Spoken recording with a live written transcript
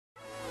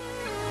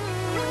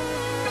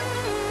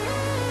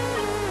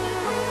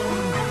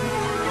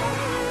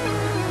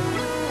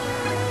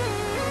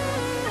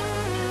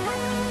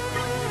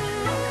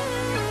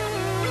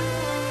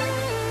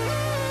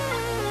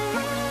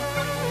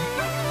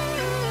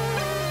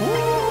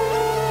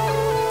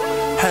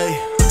Hey,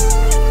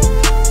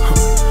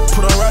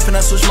 put on rap and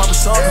I switch my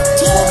persona.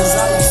 Smoking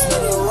Zayas,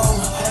 smell the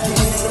aroma. Give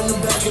me head in the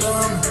back of the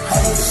Hummer.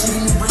 Hey, she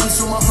in the brain,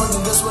 so my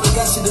fucking guess what I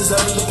got, she deserve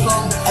a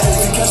diploma. Hey,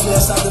 if you catch me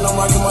outside, then I'm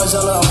rocking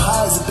Margiela. I'm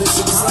high as a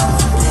bitch in the summer.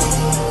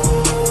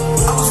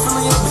 I was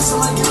feeling your bitch, I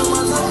might get on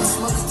my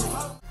nuts.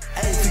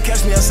 Hey, if you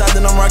catch me outside,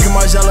 then I'm rocking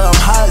Margiela. I'm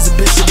high as a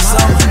bitch in the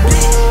summer.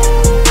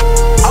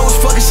 I was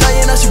fucking shy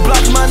and now she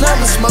blocking my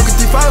number. Smoking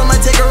 3-5, I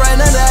might take her right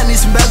now. I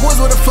need some backwoods,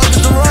 where the fuck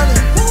is the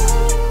running?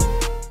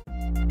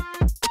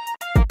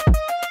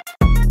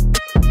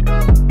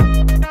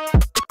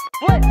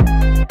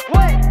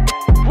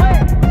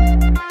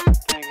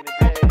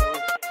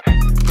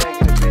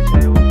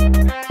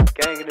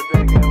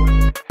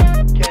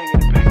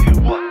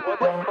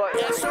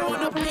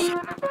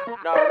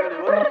 Nah, really,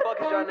 what the fuck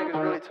is y'all niggas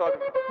really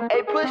talking about?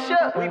 Hey, push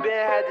up! We been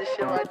had this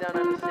shit right down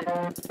in the city.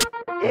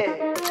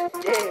 Yeah.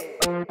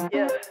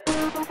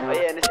 Oh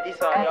yeah, and it's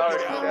Eastside, y'all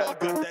already know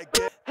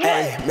that.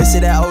 Hey, miss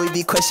it that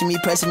OEB question me,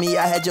 pressing me.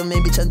 I had your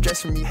main bitch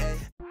undressed for me.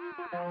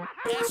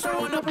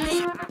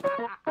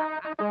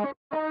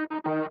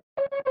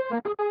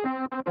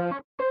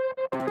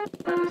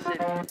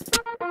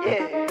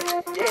 Hey.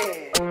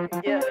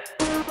 Yeah.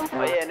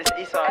 Oh yeah, and it's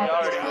Eastside, y'all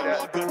already know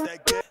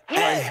that.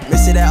 Hey,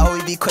 miss it that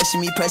OEB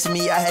question me, pressing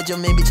me. I had your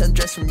main bitch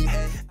undressed for me.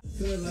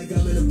 Feeling like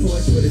I'm in a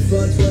Porsche with it.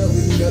 Fuck 12,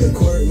 we can go to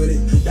court with it.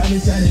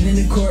 Diamond shining in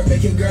the court,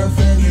 make your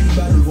girlfriend think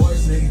about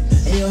divorce, nigga.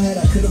 In your head,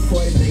 I could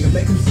afford it, nigga.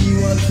 Make him see you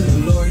up to the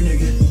Lord,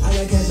 nigga. I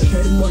got cash, I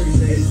pay the mortgage,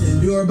 nigga.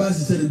 Send door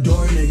boxes to the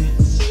door, nigga.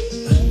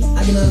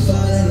 I cannot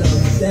fall in love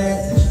with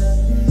that.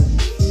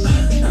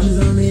 I'm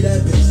just on me,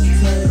 that bitch.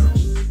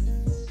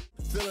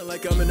 Feeling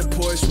like I'm in a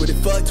Porsche with it.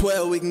 Fuck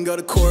 12, we can go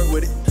to court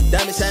with it.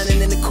 Diamond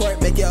shining in the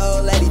court, make your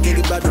old lady think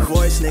about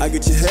divorce, nigga. I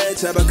get your head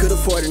tap, I could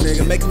afford it,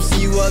 nigga. Make him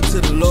see you up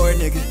to the Lord,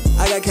 nigga.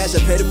 I got cash, I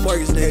pay the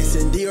mortgage, nigga.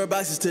 Send Dior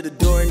boxes to the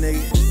door,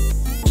 nigga.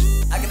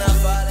 I cannot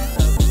fall in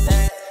love with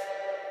that.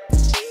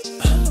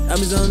 I'm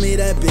just on me,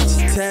 that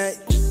bitch tag.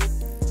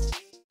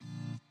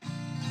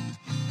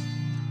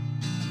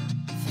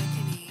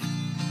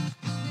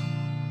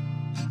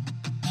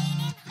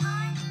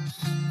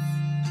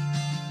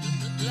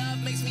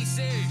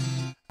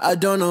 I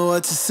don't know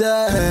what to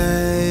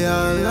say. You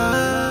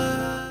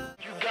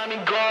got me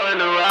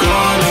going around,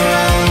 going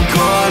around,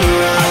 going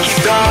around. I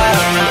keep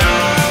going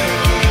around,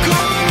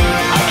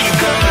 I keep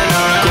going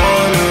around,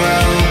 going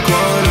around,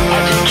 going around. I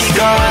just keep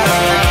going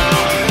around.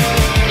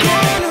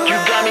 You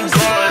got me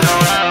going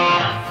around.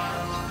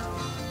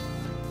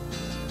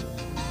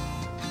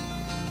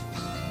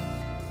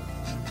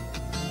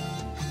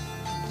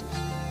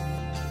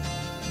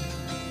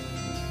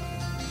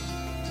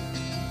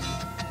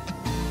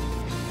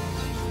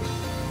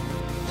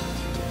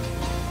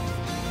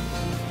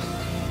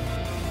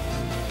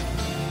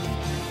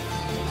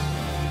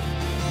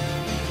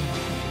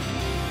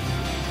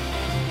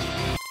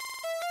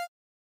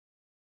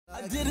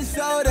 I did a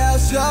sold out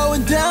show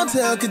in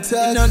downtown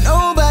Kentucky. No,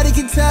 nobody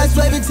can touch.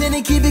 Play pretend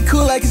and keep it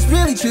cool like it's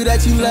really true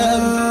that you love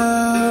me.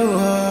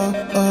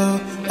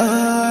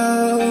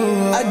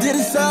 I did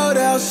a sold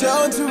out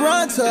show in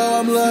Toronto.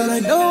 I'm loved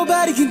like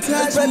nobody can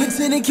touch. Play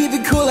pretend and keep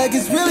it cool like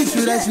it's really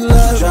true that you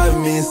love me.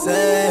 Driving me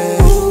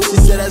insane. She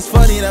said that's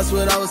funny, that's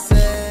what I was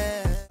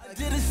saying. I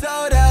did a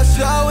sold out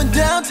show in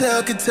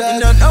downtown Kentucky.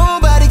 No,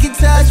 nobody can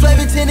touch. Play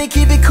pretend and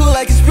keep it cool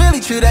like it's really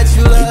true that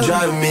you love me.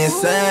 Driving me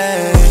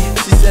insane.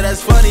 She said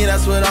that's funny,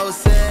 that's what I was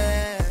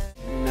saying.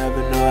 You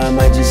never know, I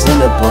might just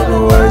end up on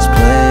the worst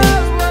plane.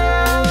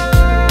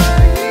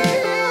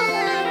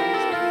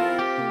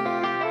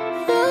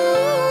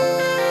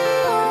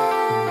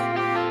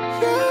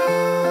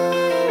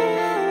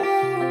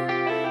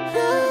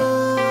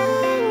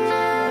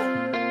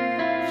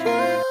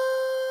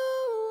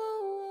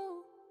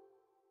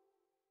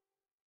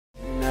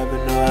 You never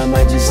know, I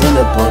might just end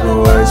up on the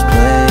worst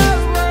plane.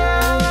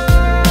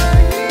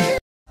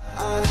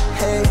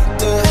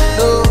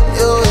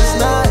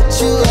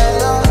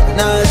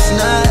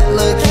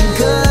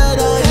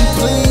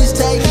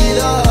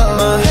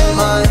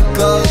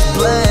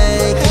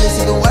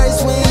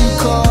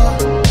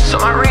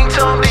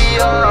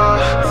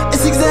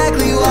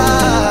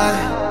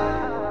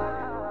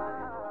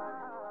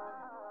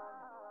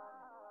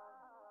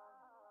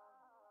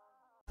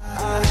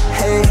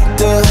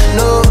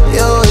 No,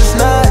 yo, it's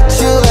not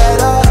you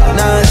at all.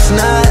 Nah, it's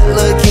not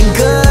looking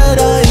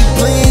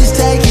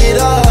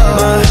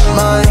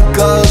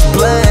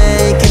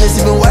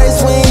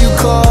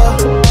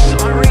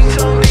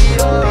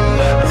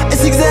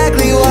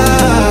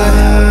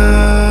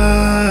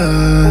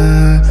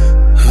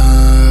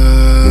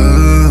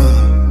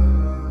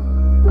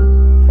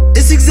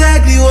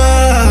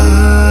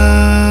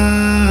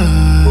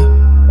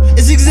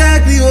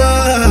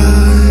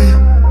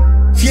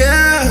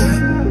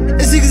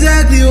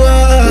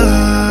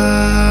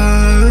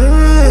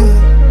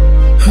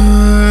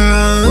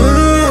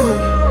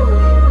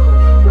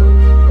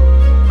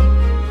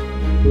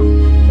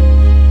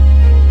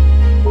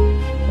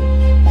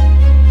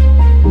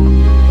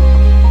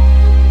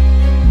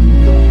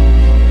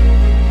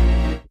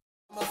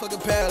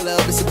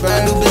parallel. It's a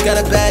brand new bitch, got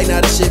a bag,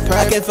 now the shit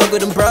I can't fuck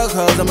with them broke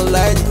hoes, I'm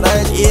allergic,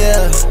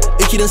 yeah.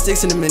 We keep them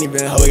sticks in the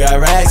minivan, ho, we got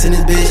racks in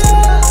this bitch.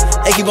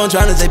 They keep on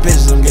trying to take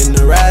pictures, I'm getting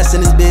the rats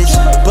in this bitch.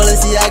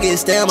 Balenciaga,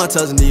 stay on my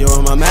toes and Dior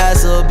on my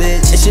mask, little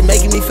bitch. That shit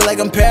making me feel like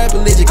I'm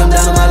paraplegic, I'm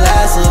down on my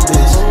last little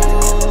bitch.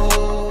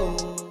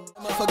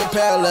 Motherfucking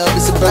parallel,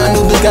 it's a brand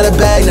new bitch, got a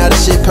bag, now the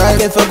shit I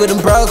can't fuck with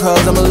them broke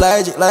hoes, I'm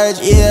allergic,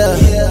 yeah.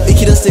 We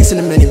keep them sticks in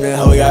the minivan,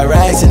 ho, we got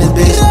racks in this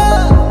bitch.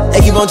 They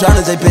keep on trying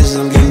to take pictures,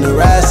 I'm getting the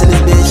rats in this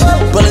bitch.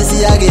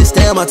 Balenciaga,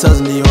 stay on my toes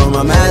and Dior on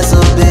my mask,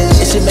 little bitch.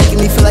 That shit making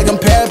me feel like I'm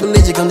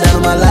paraplegic, I'm down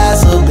on my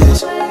last little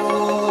bitch.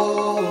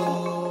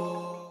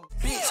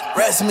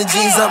 Rats in my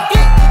jeans, I'm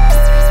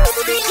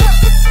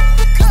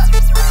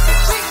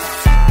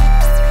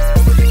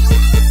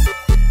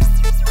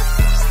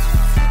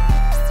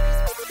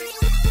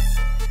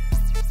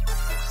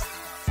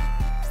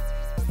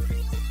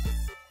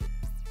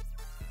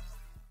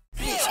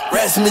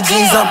rats in my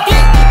jeans, I'm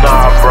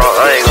Nah, bro,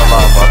 I ain't gonna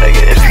lie, my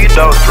nigga. If you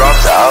don't drop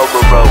the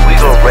album, bro, we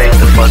gon' raid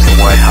the fucking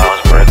White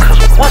House, bro. Cause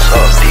what's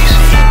up, DC?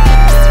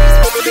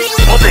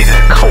 Well, nigga,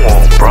 come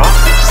on, bro.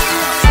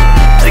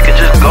 Nigga,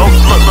 just go.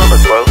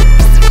 Look, bro.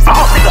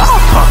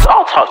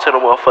 I'll talk to the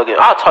motherfucking.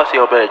 I'll talk to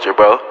your manager,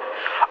 bro.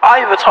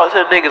 I'll even talk to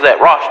the niggas at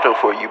Rostrum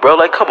for you, bro.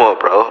 Like, come on,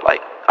 bro.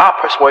 Like, I'll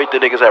persuade the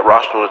niggas at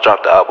Rostrum to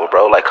drop the album,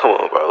 bro. Like, come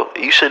on, bro.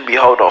 You shouldn't be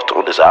holding off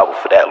on this album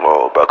for that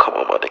long, bro. Come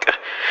on, my nigga.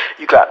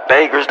 You got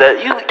bangers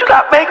that you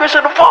got bangers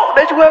in the vault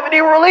that you haven't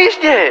even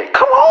released yet.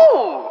 Come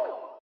on.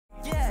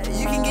 yeah,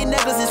 you can get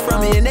necklaces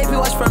from me and AP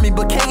watch from me,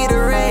 but can't get a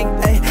ring.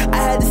 Ay, I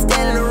had to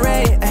stand in the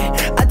rain. Ay,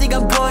 I think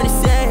I'm going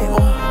insane.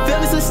 Feel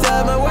me some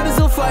stuff, my world is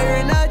on fire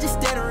and I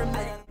just stand and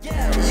remain.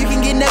 Yeah, you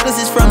can get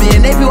necklaces from me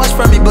and AP watch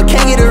from me, but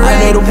can't get a ring.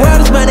 I know the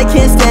world is mine, I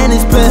can't stand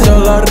this pain. So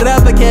loaded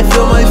up, I can't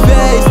feel my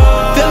face.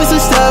 Feel me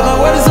some stuff, my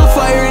world is on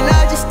fire and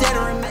I just stand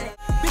and remain.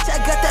 Bitch, I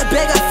got that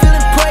bag, I feel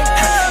important.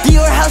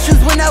 Dior house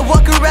shoes when I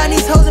walk around,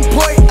 these hoes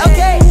important.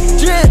 Okay,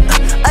 drip,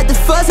 like the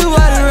fuzz of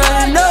water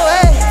running, no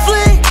way.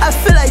 Flick, I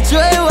feel like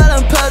joy while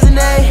I'm posing,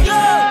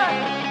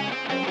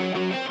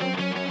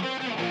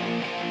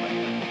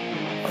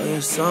 oh,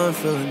 your son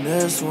feeling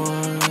this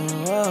one.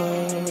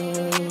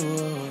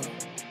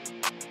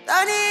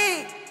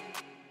 Donnie!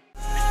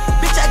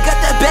 Bitch, I got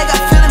that bag, I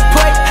feel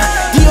important.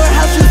 Dior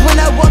house shoes when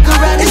I walk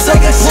around, it's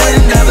like I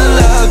should've never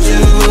loved you,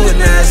 and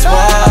that's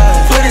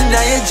why. Putting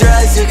down your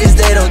drugs, you cause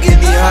they don't get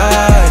me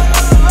high.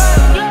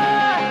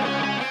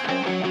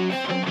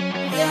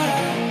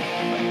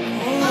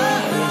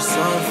 Your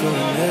son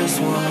feeling this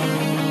one.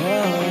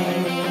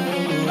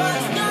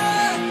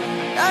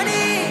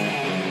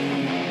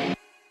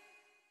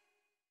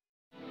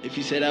 If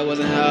you say that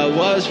wasn't how it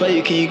was for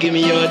you, can you give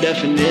me your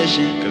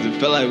definition? Cause it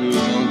felt like we was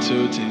on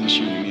two teams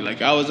shooting me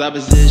like I was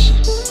opposition.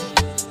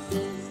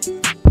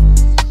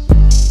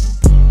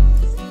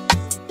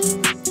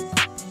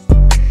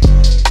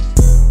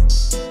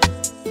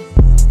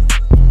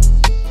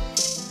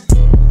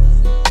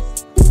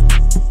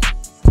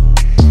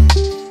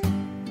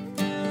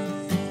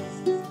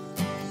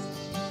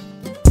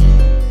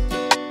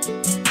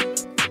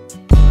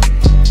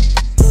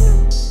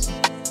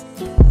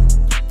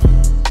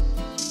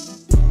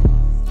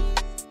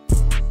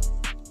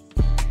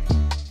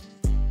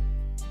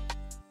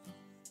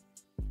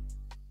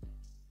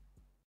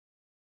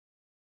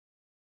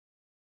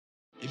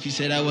 If you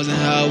say that wasn't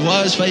how it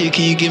was for you,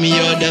 can you give me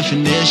your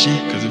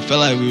definition? Cause it felt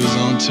like we was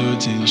on two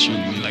teams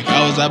shooting me like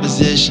I was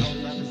opposition.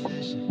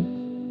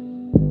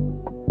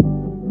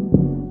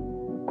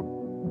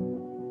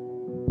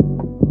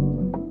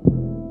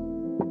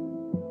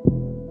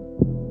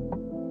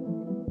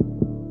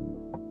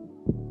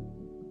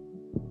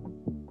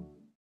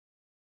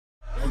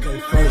 Okay,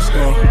 first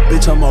off,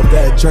 bitch, I'm off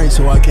that drink,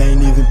 so I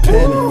can't even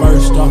panic.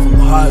 First off, I'm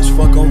high as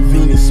fuck on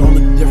Venus, on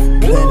a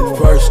different planet.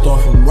 First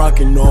off, I'm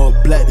rocking all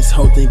black, this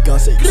whole thing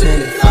got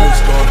satanic.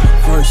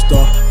 First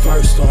off.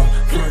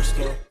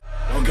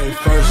 Okay,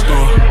 first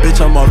off,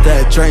 bitch, I'm off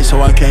that drink,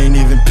 so I can't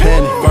even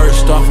panic.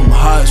 First off, I'm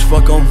high as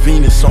fuck on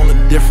Venus, on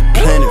a different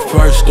planet.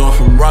 First off,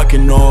 I'm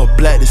rocking all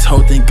black, this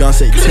whole thing got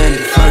satanic.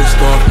 First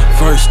off.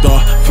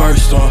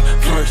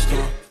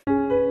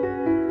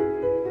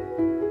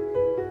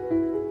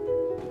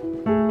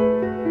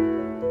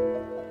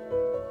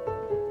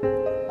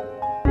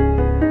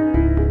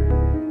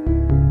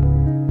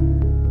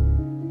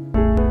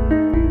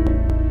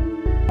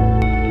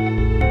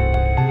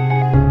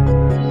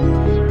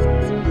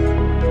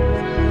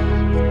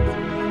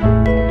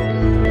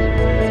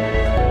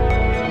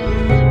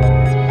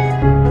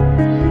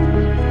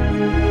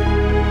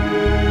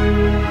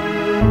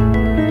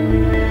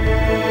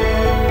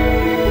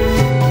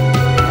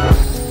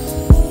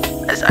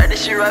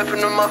 Right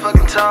from the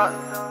motherfucking top.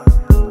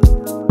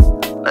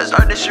 Let's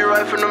start this shit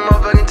right from the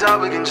motherfucking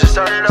top. We can just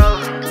start it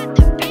over.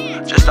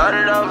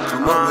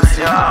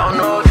 Yeah, I don't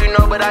know if you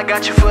know, but I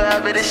got you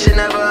forever. This shit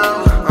never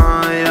over.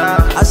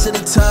 Yeah. I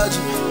should've told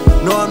you.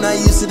 No, I'm not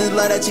used to this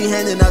love that you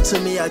handing out to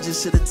me. I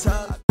just should've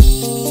told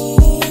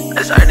you.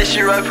 Let's start this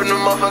shit right from the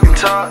motherfucking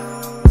top.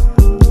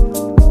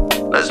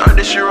 Let's start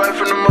this shit right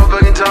from the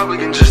motherfucking top. We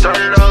can just start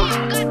it over.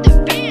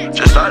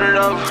 Just start it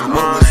over.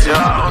 Yeah,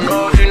 I don't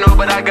know if you know,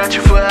 but I got you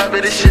forever.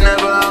 This shit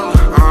never over.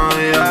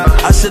 Yeah.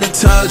 I should've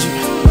told you.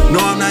 No,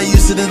 I'm not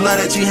used to this love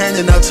that you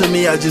handing out to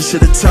me. I just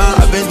should've told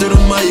you. I've been through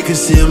the mud, you can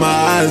see in my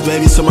eyes,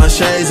 baby. So my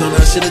shades on,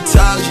 I should've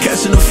told you.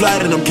 Catching the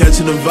flight and I'm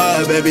catching the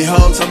vibe, baby.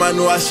 Whole time I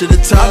knew I should've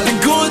told you. I've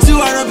been going too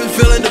hard, I've been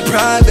feeling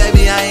deprived,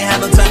 baby. I ain't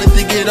had no time to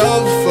think it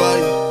over for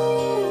you.